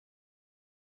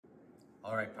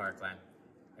All right, Parkland,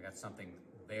 I got something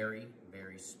very,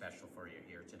 very special for you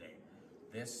here today.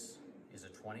 This is a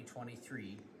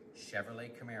 2023 Chevrolet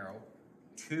Camaro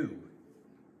 2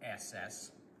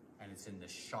 SS, and it's in the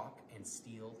Shock and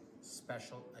Steel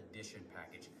Special Edition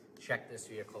package. Check this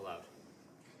vehicle out.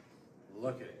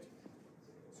 Look at it.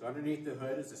 So underneath the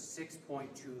hood is a 6.2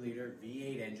 liter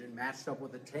V8 engine matched up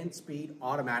with a 10-speed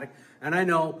automatic. And I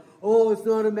know, oh, it's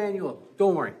not a manual.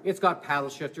 Don't worry, it's got paddle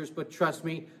shifters, but trust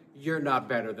me, you're not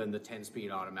better than the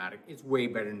 10-speed automatic. It's way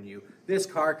better than you. This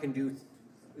car can do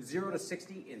 0 to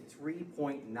 60 in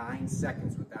 3.9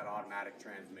 seconds with that automatic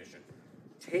transmission.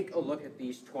 Take a look at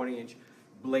these 20-inch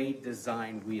blade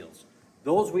design wheels.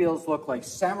 Those wheels look like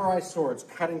samurai swords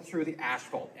cutting through the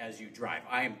asphalt as you drive.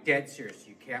 I am dead serious.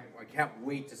 I can't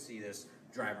wait to see this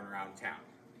driving around town.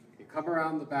 You come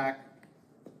around the back,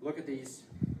 look at these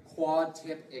quad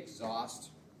tip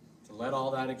exhaust to let all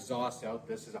that exhaust out.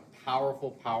 This is a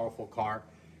powerful, powerful car.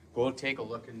 Go and take a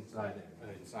look inside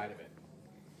of it.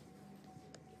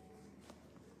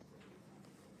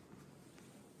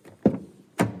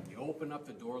 You open up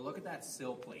the door, look at that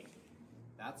sill plate.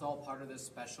 That's all part of this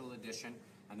special edition.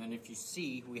 And then if you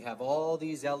see, we have all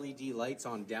these LED lights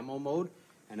on demo mode.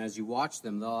 And as you watch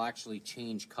them, they'll actually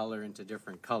change color into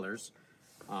different colors.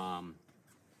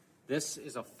 This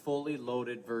is a fully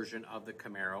loaded version of the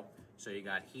Camaro. So you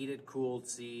got heated, cooled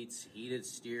seats, heated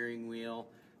steering wheel,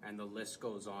 and the list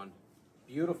goes on.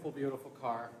 Beautiful, beautiful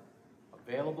car.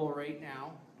 Available right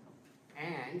now.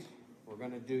 And we're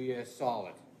gonna do you a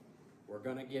solid. We're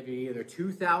gonna give you either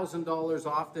 $2,000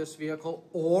 off this vehicle,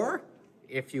 or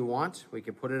if you want, we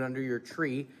can put it under your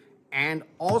tree and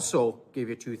also give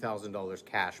you $2,000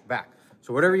 cash back.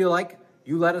 So whatever you like,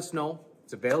 you let us know.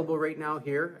 It's available right now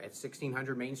here at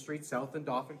 1600 Main Street South in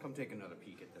Dauphin. Come take another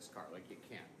peek at this car like you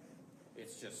can.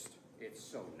 It's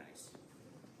so nice.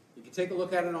 You can take a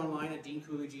look at it online at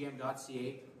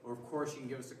deancoolygm.ca, or of course you can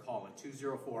give us a call at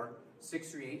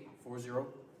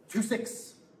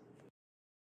 204-638-4026.